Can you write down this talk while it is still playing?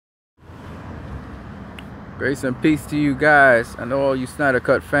Grace and peace to you guys. I know all you Snyder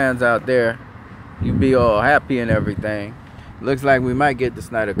Cut fans out there, you be all happy and everything. Looks like we might get the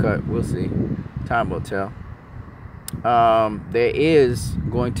Snyder Cut. We'll see. Time will tell. There is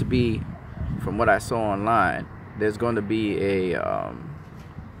going to be, from what I saw online, there's going to be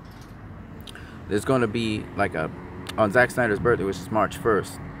like a, on Zack Snyder's birthday, which is March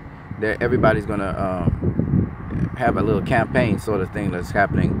 1st, everybody's going to have a little campaign sort of thing that's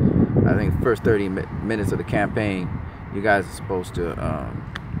happening. I think first 30 minutes of the campaign, you guys are supposed to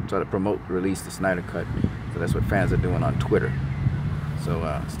try to promote, release the Snyder Cut. So that's what fans are doing on Twitter.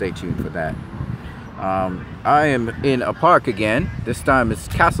 So stay tuned for that. I am in a park again. This time it's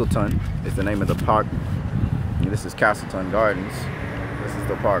Castleton is the name of the park. And this is Castleton Gardens. This is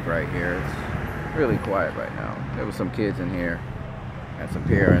the park right here. It's really quiet right now. There were some kids in here and some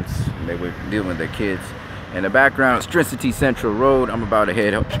parents. And they were dealing with their kids. In the background is Trinity Central Road. I'm about to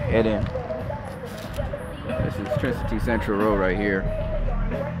head in. This is Trinity Central Road right here.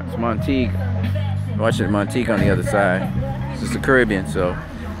 It's Monteague. Watching Monteague on the other side. This is the Caribbean, so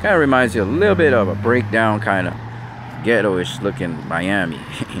kind of reminds you a little bit of a breakdown kind of ghetto-ish looking Miami.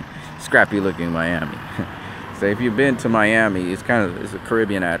 Scrappy looking Miami. So if you've been to Miami, it's a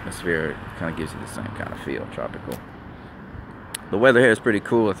Caribbean atmosphere. It kind of gives you the same kind of feel, tropical. The weather here is pretty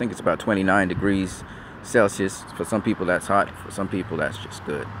cool. I think it's about 29 degrees Celsius. For some people that's hot. For some people that's just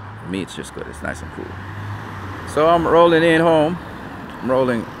good. For me it's just good. It's nice and cool. So I'm rolling in home. I'm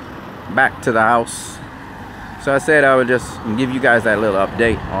rolling back to the house. So I said I would just give you guys that little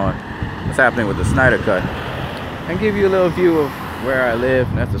update on what's happening with the Snyder Cut and give you a little view of where I live.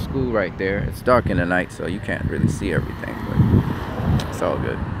 And that's the school right there. It's dark in the night, so you can't really see everything, but it's all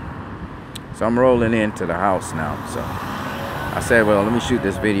good. So I'm rolling into the house now. So I said, well, let me shoot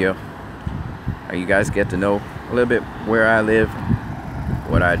this video. You guys get to know a little bit where I live,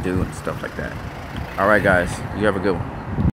 what I do, and stuff like that. All right, guys, you have a good one.